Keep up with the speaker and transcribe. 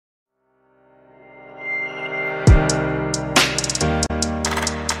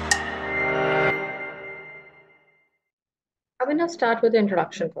Abhinav, start with the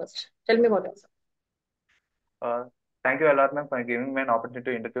introduction first. Tell me about yourself. Uh, Thank you a lot, ma'am, for giving me an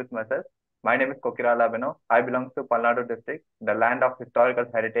opportunity to introduce myself. My name is Kokirala Abhinav. I belong to Palnadu district, the land of historical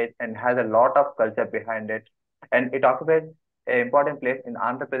heritage, and has a lot of culture behind it. And it occupies an important place in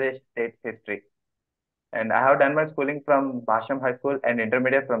Andhra Pradesh state history. And I have done my schooling from Basham High School and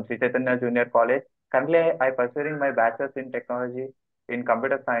intermediate from Sri Chaitanya Junior College. Currently, I pursuing my bachelor's in technology in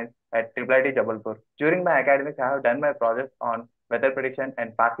computer science at IIT Jabalpur. During my academics, I have done my projects on weather prediction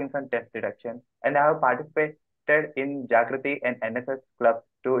and Parkinson test detection, and I have participated in Jagrati and NSS club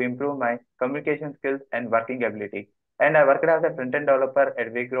to improve my communication skills and working ability. And I worked as a front-end developer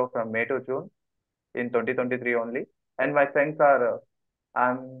at Wipro from May to June in 2023 only. And my strengths are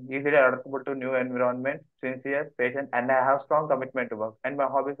I'm easily adaptable to new environment, sincere, patient, and I have strong commitment to work. And my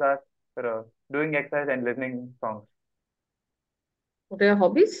hobbies are doing exercise and listening songs. What are your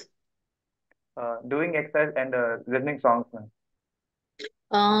hobbies? Doing exercise and listening songs, man.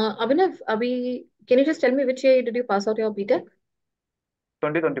 Abhinav, can you just tell me which year did you pass out your BTech?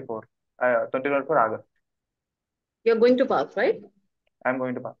 2024. 2024 August. You're going to pass, right? I'm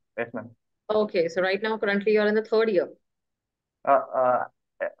going to pass. Yes, ma'am. Okay, so right now, currently, you're in the third year. Uh, uh,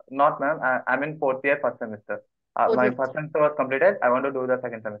 Not, ma'am. I'm in fourth year, first semester. Fourth My year. first semester was completed. I want to do the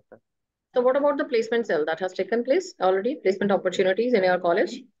second semester. So, what about the placement cell that has taken place already? Placement opportunities in your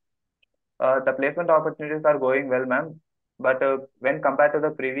college? The placement opportunities are going well, ma'am. But when compared to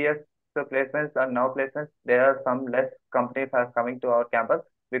the previous placements and now placements, there are some less companies are coming to our campus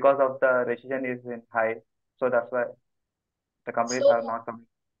because of the recession is in high. So that's why the companies So, are not coming.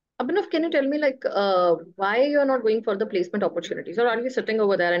 Abhinav, can you tell me why you're not going for the placement opportunities, or are you sitting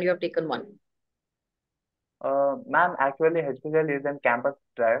over there and you have taken one? Ma'am, actually HPCL is in campus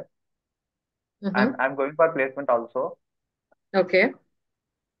drive. Mm-hmm. I'm going for placement also. Okay.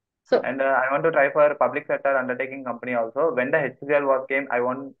 So, And I want to try for public sector undertaking company also. When the HPCL was came, I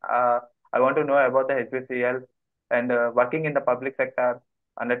want to know about the HPCL and working in the public sector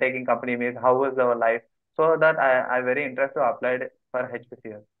undertaking company means how is our life. So that I very interested to apply for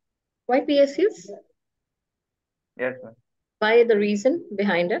HPCL. why PSUs? Yes, ma'am. Why the reason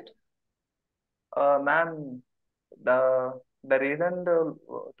behind it? Ma'am, the reason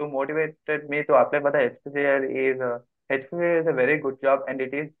to motivated me to apply for the HPCL is HPCL is a very good job and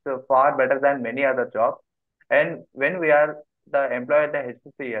it is far better than many other jobs. And when we are the employee at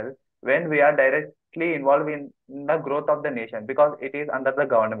the HPCL, when we are directly involved in the growth of the nation because it is under the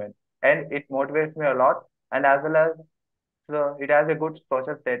government and it motivates me a lot and as well as it has a good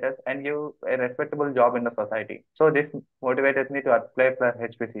social status and you a respectable job in the society. So this motivated me to apply for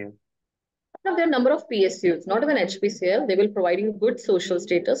HPCL. Now, there are a number of PSUs, not even HPCL. They will provide you good social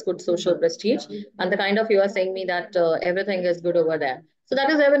status, good social prestige, and the kind of you are saying me that everything is good over there. So that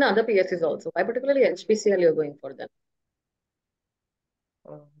is there in other PSUs also. Why particularly HPCL you're going for them?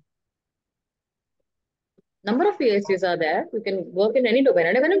 Uh, Number of PSUs are there. You can work in any domain,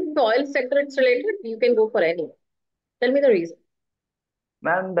 and even if the oil sector it's related, you can go for any. Tell me the reason.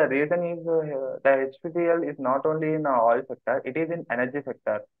 Ma'am, the reason is the HPCL is not only in the oil sector, it is in energy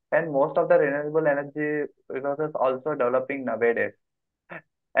sector. And most of the renewable energy resources also developing nowadays.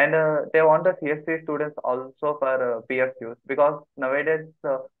 And they want the CSC students also for PSUs because nowadays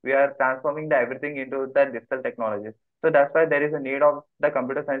we are transforming the everything into the digital technologies. So that's why there is a need of the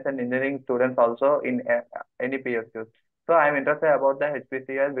computer science and engineering students also in any PSUs. So I'm interested about the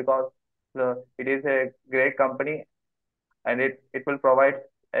HPCL because it is a great company and it will provide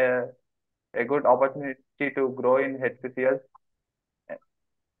a, a good opportunity to grow in HPCL.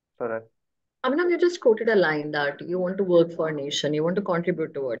 So that Abhinav, you just quoted a line that you want to work for a nation, you want to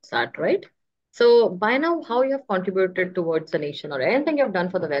contribute towards that, right? So by now, how you have contributed towards the nation or anything you have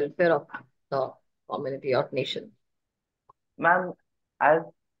done for the welfare of the community or nation? ma'am, as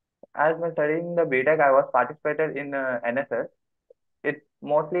as my studying the BTech, I was participated in NSS. It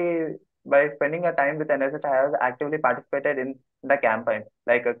mostly by spending a time with NSS, I have actively participated in the campaign,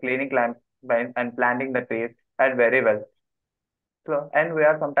 like a cleaning campaign and planting the trees, and very well. So, and we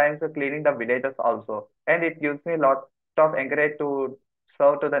are sometimes cleaning the villages also, and it gives me lot of encourage to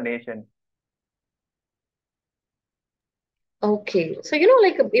serve to the nation. Okay. So,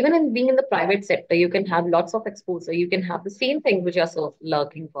 like even in being in the private sector, you can have lots of exposure. You can have the same thing which you're so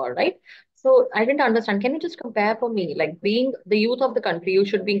looking for, right? So I didn't understand. Can you just compare for me, like being the youth of the country, you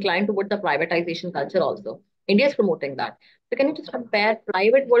should be inclined toward the privatization culture also. India is promoting that. So can you just compare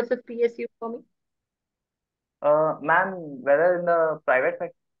private versus PSU for me? Ma'am, whether in the private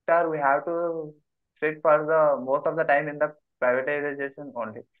sector, we have to sit for the most of the time in the privatization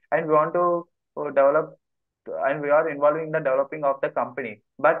only, and we want to develop, and we are involving in the developing of the company.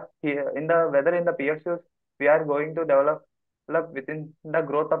 But here in the whether in the PSUs, we are going to develop. within the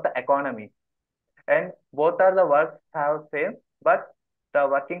growth of the economy. And both are the works have same, but the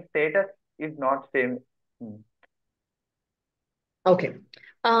working status is not same. Hmm. Okay.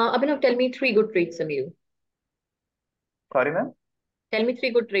 Abhinav, tell me three good traits in you. Sorry, ma'am. Tell me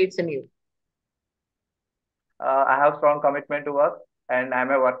three good traits in you. I have strong commitment to work, and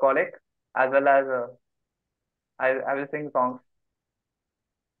I'm a workaholic, as well as I will sing songs.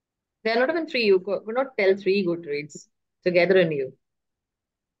 There are not even three. You could not tell three good traits together in you.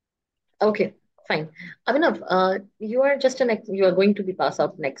 Okay, fine. Abhinav, you are just you are going to be pass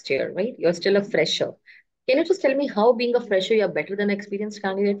out next year, right? You're still a fresher. Can you just tell me how being a fresher you're better than an experienced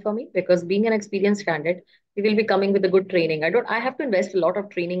candidate for me? Because being an experienced candidate, you will be coming with a good training. I have to invest a lot of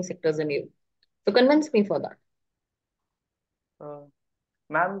training sectors in you. So convince me for that. Uh,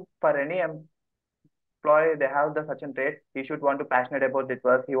 Ma'am, for any employee, they have the certain trait. He should want to passionate about his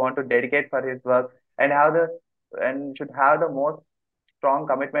work. He want to dedicate for his work, and have the and should have the most strong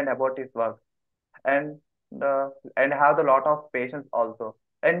commitment about his work, and and have the lot of patience also.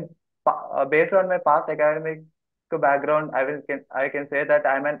 And based on my past academic background, I can say that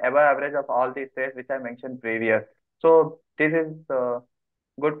I'm an above average of all these traits which I mentioned previous. So this is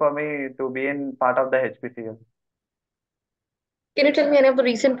good for me to be in part of the HPCL. Can you tell me any of the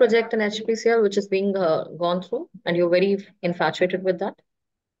recent project in HPCL which is being gone through and you're very infatuated with that?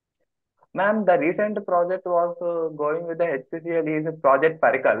 Ma'am, the recent project was going with the HPCL is Project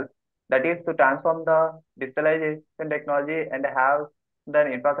Parical, that is to transform the digitalization technology and have the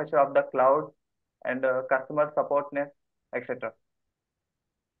infrastructure of the cloud and customer supportness, etc.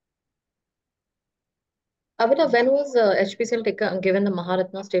 Avita, when was HPCL given the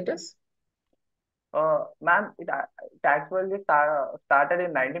Maharatna status? Ma'am, it actually started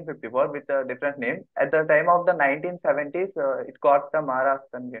in 1954 with a different name. At the time of the 1970s, it got the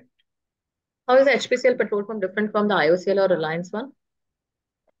Maharashtrian game. How is the HPCL petrol pump different from the IOCL or Reliance one?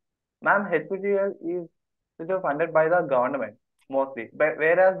 Ma'am, HPCL is funded by the government mostly, but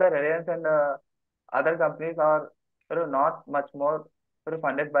whereas the Reliance and other companies are not much more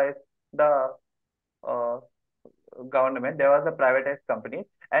funded by the uh, government. There was a privatized company,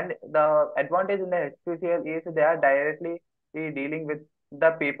 and the advantage in the HPCL is they are directly dealing with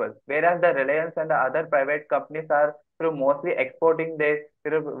the people, whereas the Reliance and the other private companies are mostly exporting their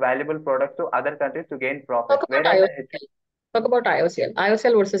valuable products to other countries to gain Talk profit. about Whereas the IOCL. Talk about IOCL.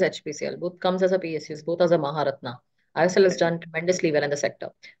 IOCL versus HPCL. Both comes as a PSUs, both as a Maharatna. IOCL has done tremendously well in the sector.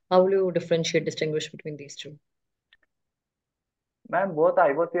 How will you differentiate, distinguish between these two? ma'am, both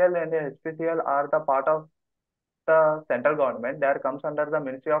IOCL and the HPCL are the part of the central government. They are comes under the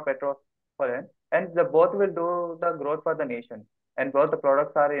Ministry of Petroleum, and the both will do the growth for the nation. And both the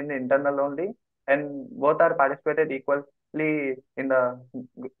products are in the internal only, and both are participated equally in the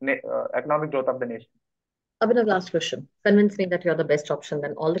economic growth of the nation. Abhinav, last question. Convince me that you're the best option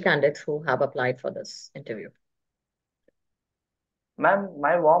than all the candidates who have applied for this interview. Ma'am,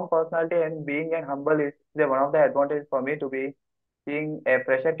 my warm personality and being and humble is one of the advantages for me to be being a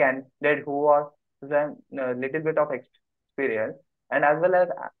fresher candidate who was a little bit of experience, and as well as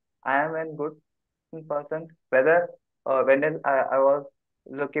I am a good person. Whether I was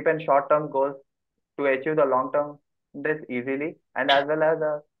keeping short-term goals to achieve the long-term this easily, and as well as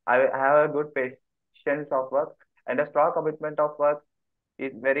I have a good patience of work and a strong commitment of work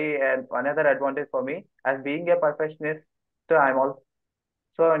is very another advantage for me. As being a perfectionist, so I'm also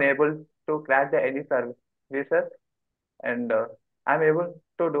unable to crack the any services, and I'm able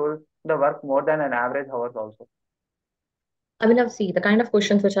to do the work more than an average hours also. Abhinav, see, the kind of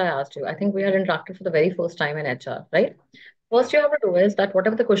questions which I asked you, I think we are interacting for the very first time in HR, right? Yes. First, you have to do is that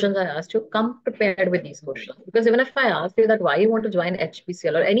whatever the questions I asked you, come prepared with these questions. Because even if I ask you that why you want to join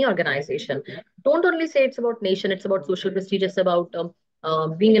HPCL or any organization, don't only say it's about nation, it's about social prestige, it's about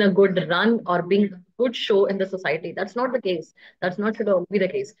being in a good run or being a good show in the society. That's not the case. That's not should be the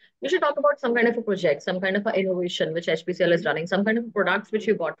case. You should talk about some kind of a project, some kind of a innovation which HPCL is running, some kind of products which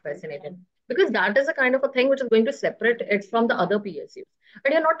you got fascinated. Because that is a kind of a thing which is going to separate it from the other PSUs.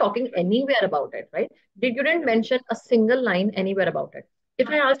 And you're not talking anywhere about it, right? You didn't Yes. mention a single line anywhere about it. If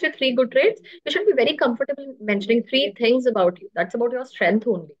I asked you three good traits, you should be very comfortable in mentioning three things about you. That's about your strength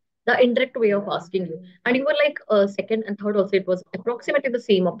only. The indirect way of asking you. And you were like second and third also, it was approximately the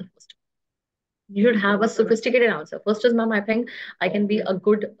same of the first. You should have a sophisticated answer. First is, ma'am, I think I can be a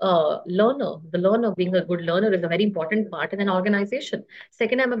good learner. The learner, being a good learner, is a very important part in an organization.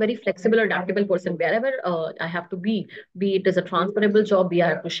 Second, I'm a very flexible, adaptable person. Wherever I have to be it is a transferable job, be I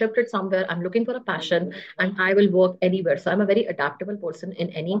have to shift it somewhere, I'm looking for a passion and I will work anywhere. So I'm a very adaptable person in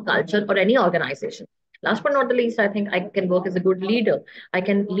any culture or any organization. Last but not the least, I think I can work as a good leader. I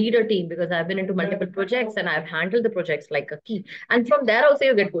can lead a team because I've been into multiple projects and I've handled the projects like a key. And from there also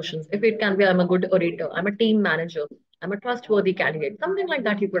you get questions. If it can be, I'm a good orator, I'm a team manager, I'm a trustworthy candidate, something like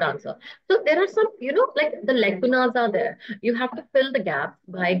that you could answer. So there are some, like the lacunas are there. You have to fill the gap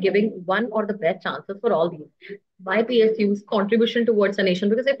by giving one or the best answer for all these. Why PSU's contribution towards a nation?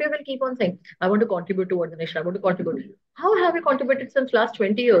 Because if you will keep on saying, I want to contribute towards the nation, I want to contribute. How have you contributed since last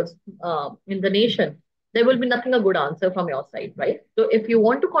 20 years in the nation? There will be nothing a good answer from your side, right? So if you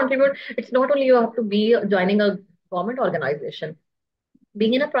want to contribute, it's not only you have to be joining a government organization,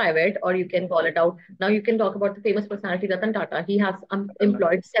 being in a private, or you can call it out. Now you can talk about the famous personality Ratan Tata. He has Okay, ma'am.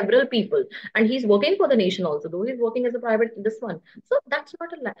 employed several people, and he's working for the nation also, though he's working as a private, this one. So that's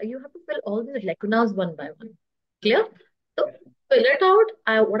not you have to fill all these lacunas one by one. Clear? So Yes, ma'am. fill it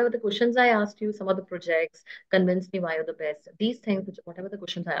out. Whatever the questions I asked you, some of the projects, convince me why you're the best. These things, whatever the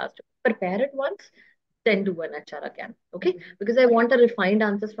questions I asked you, prepare it once, then do an HR again. Okay? Because I want a refined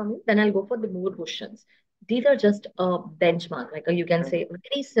answers from you. Then I'll go for the more questions. These are just a benchmark, like you can Yes, say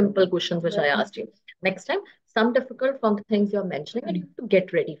very simple questions which I asked you. Next time, some difficult from the things you're mentioning, and you have to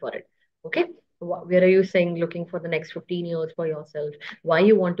get ready for it. Okay? Where are you saying looking for the next 15 years for yourself? Why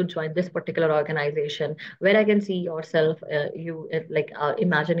you want to join this particular organization? Where I can see yourself,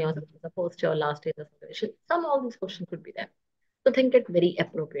 imagine yourself as the first year, last year, this organization. Some all these questions could be there. So think it very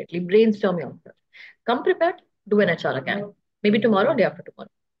appropriately. Brainstorm yourself. Come prepared, do an HR again. Maybe tomorrow, day after tomorrow.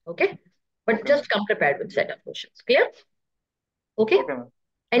 Okay? But okay, ma'am. just come prepared with set of questions. Clear? Okay? Okay, ma'am.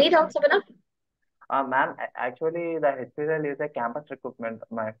 Any doubts, Abhinav? Ma'am, actually, the HPCL is a campus recruitment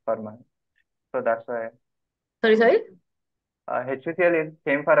for my, so that's why Sorry, sorry. HPCL is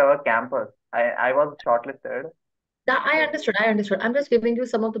came for our campus. I was shortlisted. That I So understood. I understood. I'm just giving you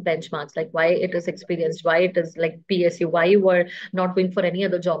some of the benchmarks, like why it is experienced, why it is like PSU, why you were not going for any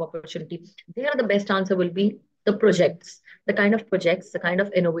other job opportunity. There, the best answer will be the projects, the kind of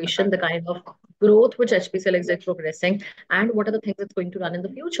innovation, the thank you. kind of growth which HPCL is progressing, and what are the things it's going to run in the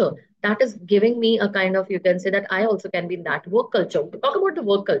future. That is giving me a kind of, you can say that I also can be in that work culture. To talk about the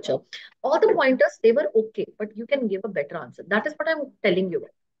work culture, all the pointers, they were okay, but you can give a better answer. That is what I'm telling you.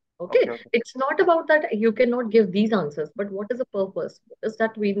 Okay, Okay, okay, it's not about that you cannot give these answers, but what is the purpose? Is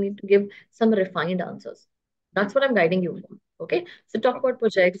that we need to give some refined answers. That's what I'm guiding you for. Okay, so talk okay, about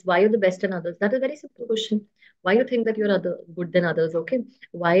projects. Why you're the best than others? That is a very simple question. Why you think that you're other good than others? Okay,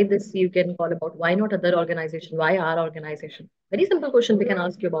 why this you can call about? Why not other organization? Why our organization? Very simple question we can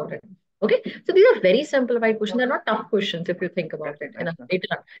ask you about it. Okay, so these are very simplified questions. They're not tough questions if you think yes, about it in yes, a ma'am. later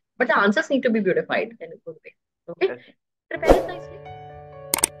on. But the answers need to be beautified in a good way. Okay, Yes, prepare it nicely.